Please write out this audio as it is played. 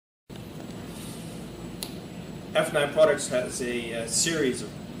F9 Products has a series of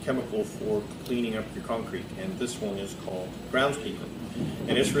chemical for cleaning up your concrete, and this one is called Groundskeeper.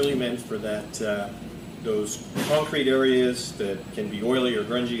 And it's really meant for that those concrete areas that can be oily or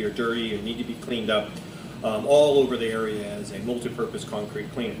grungy or dirty or need to be cleaned up all over the area as a multi-purpose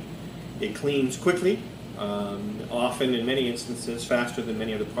concrete cleaner. It cleans quickly, often in many instances faster than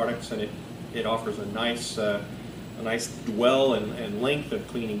many other products, and it offers a nice dwell and length of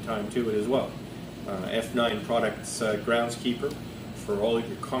cleaning time to it as well. F9 Products Groundskeeper for all of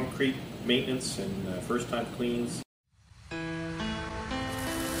your concrete maintenance and first-time cleans.